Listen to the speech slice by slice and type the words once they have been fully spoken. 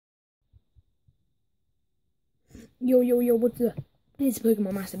Yo, what's up? It's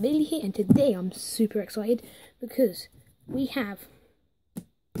Pokemon Master Bailey here, and today I'm super excited because we have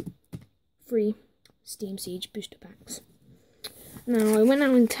 3 Steam Siege booster packs. Now, I went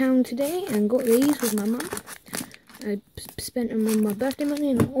out in town today and got these with my mum. I spent them on my birthday money,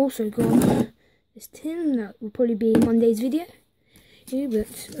 and I also got this tin that will probably be Monday's video. Yeah,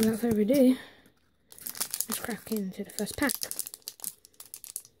 but without further ado, let's crack into the first pack.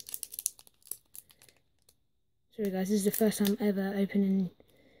 Sorry guys, this is the first time ever opening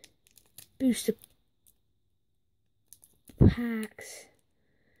booster packs.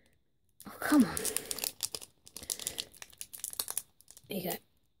 Oh, come on. There you go.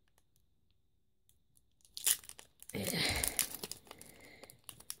 There you go.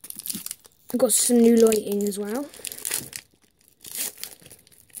 I've got some new lighting as well.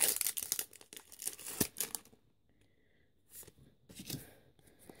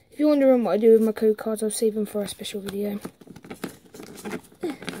 If you're wondering what I do with my code cards, I'll save them for a special video.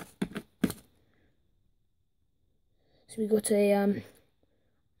 So we got a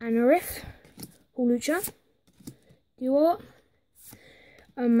Anorith, Hawlucha, Duart,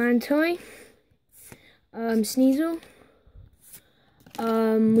 a Mantai, Sneasel.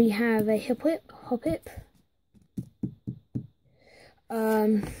 We have a Hoppip.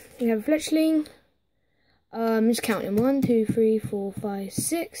 We have a Fletchling. Just counting 1, 2, 3, 4, 5,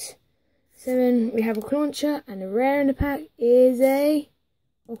 6, 7. We have a Clauncher, and the rare in the pack is a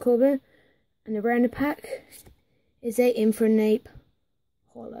Corbin, and the rare in the pack is a Infernape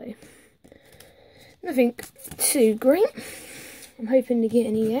Holo. Nothing too great. I'm hoping to get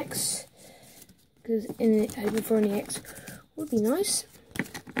an EX, because hoping for an EX would be nice.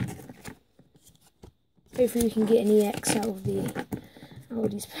 Hopefully we can get an EX out of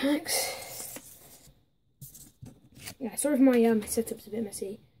these packs. Yeah, sorry if my setup's a bit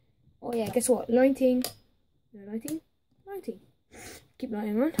messy. Oh yeah, guess what? Lighting. No, lighting. Keep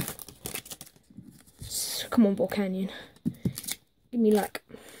lighting on. Come on, Ball Canyon. Give me luck.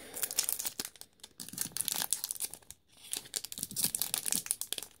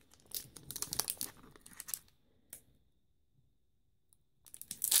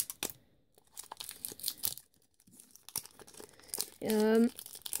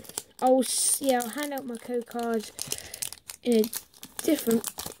 I'll hand out my code cards in a different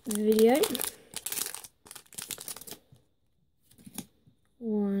video.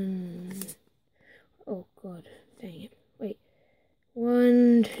 Oh god, dang it. Wait.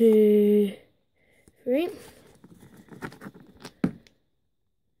 1, 2, 3. Let's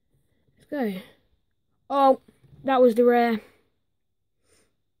go. Oh, that was the rare.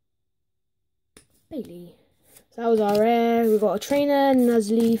 Bailey. So that was our rare. We've got a Trainer,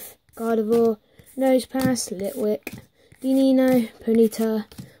 Nuzleaf, Gardevoir, Nosepass, Litwick, Dinino, Ponyta,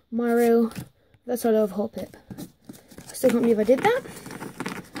 Marill. That's a lot of Hoppip. I still can't believe I did that.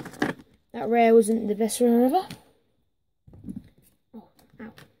 That rare wasn't the best rare ever. Oh,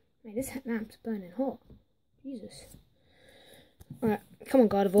 ow. Man, this lamp's burning hot. Jesus. Alright, come on,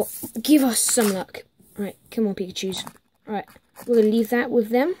 Gardevoir. Give us some luck. Alright, come on, Pikachus. Alright, we're going to leave that with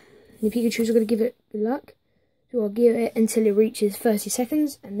them. The Pikachus are going to give it good luck. So I'll give it until it reaches 30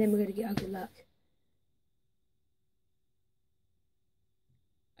 seconds, and then we're going to get our good luck.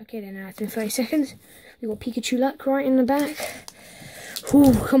 Okay, then now it's been 30 seconds. We've got Pikachu luck right in the back.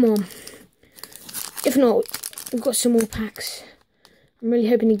 Ooh, come on. If not, we've got some more packs. I'm really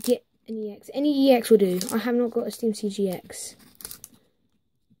hoping to get an EX. Any EX will do. I have not got a Steam Siege EX.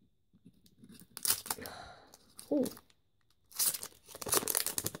 Ooh.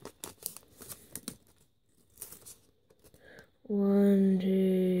 One,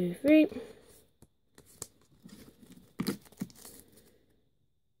 2, 3.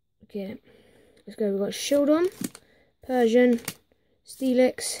 Okay, let's go. We've got Shieldon, Persian,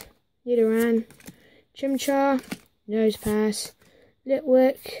 Steelix, Nidoran, Chimchar, Nosepass,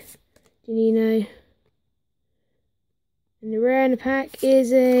 Litwick, Dinino. And the rare in the pack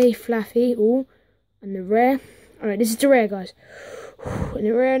is a Flaffy. Ooh, and the rare. Alright, this is the rare, guys. And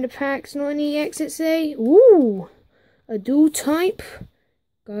the rare in the pack's not an EX, it's a. Ooh! A dual type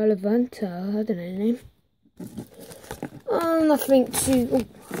Galavanta, I don't know the name. Oh, nothing too.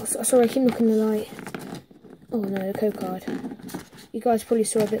 Oh, sorry, I keep looking at the light. Oh no, the code card. You guys probably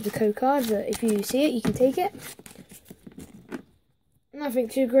saw a bit of the code card, but if you see it, you can take it. Nothing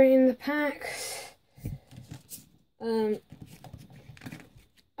too great in the packs. I'll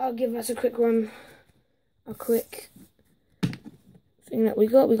give us a quick run. A quick thing that we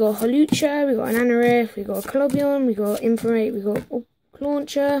got. We got Hawlucha, we got an Anorith, we got a Clobion, we got Infernape, we got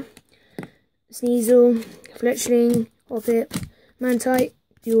Clauncher, Sneasel, Fletchling, Hoppip, Mantai,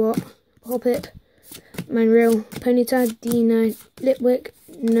 Duart, Hoppip, Manrill, Ponyta, Dino, Litwick,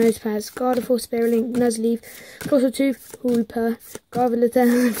 Nosepass, Gardevoir, Spearlink, Nuzleaf, Clossotooth, Hooper,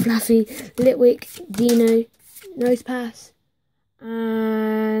 Gardevoir, Fluffy, Litwick, Dino, Nosepass,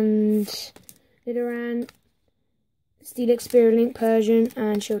 and Lidoran, Steelix, Spearlink, Persian,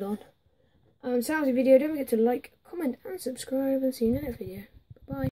 and Shieldon. So that was the video. Don't forget to like, comment, and subscribe, and see you in the next video.